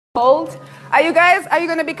Hold. Are you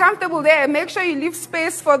going to be comfortable there? Make sure you leave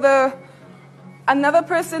space for the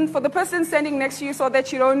person standing next to you so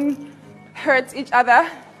that you don't hurt each other.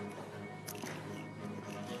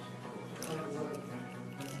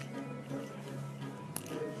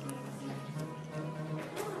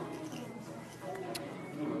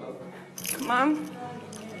 Come on.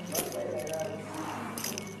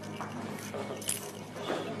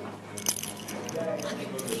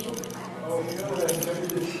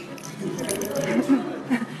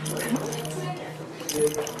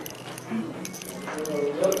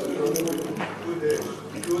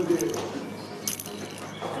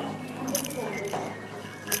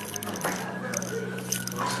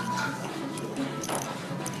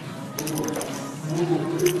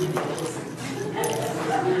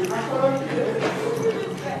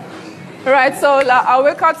 Alright, so our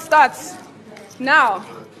workout starts now.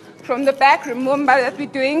 From the back, remember that we're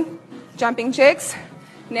doing jumping jacks.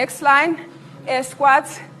 Next line, air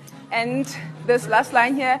squats. And this last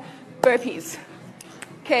line here, burpees.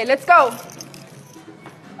 Okay, let's go.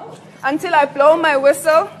 Until I blow my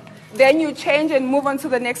whistle, then you change and move on to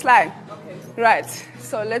the next line. Okay. Right,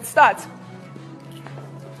 so let's start.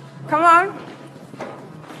 Come on.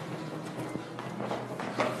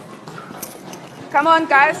 Come on,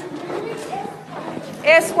 guys.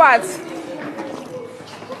 Air squats.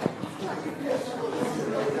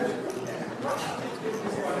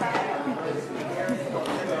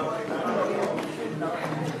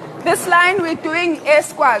 This line we're doing air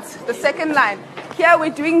squats, the second line. Here we're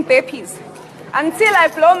doing burpees. Until I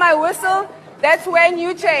blow my whistle, that's when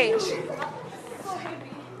you change.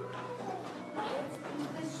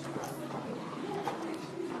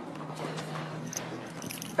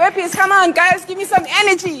 Burpees, come on guys, give me some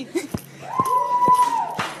energy.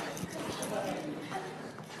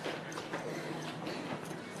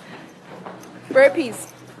 Burpees.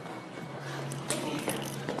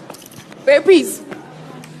 Burpees.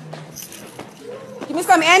 Give me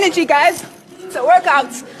some energy, guys. It's a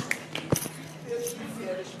workout.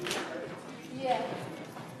 Yeah.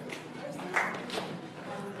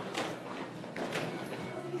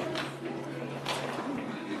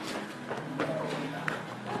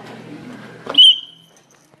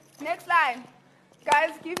 Next line.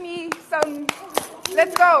 Guys, give me some.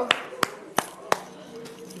 Let's go.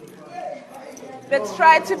 Let's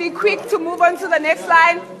try to be quick to move on to the next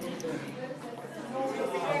line.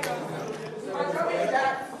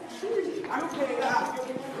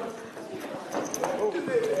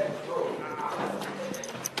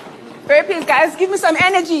 Burpees, guys, give me some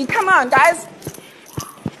energy. Come on, guys.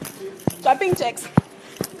 Jumping jacks.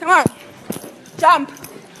 Come on. Jump.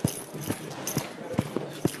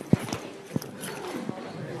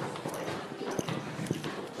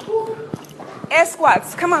 Air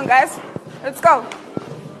squats. Come on, guys. Let's go.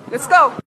 Let's go.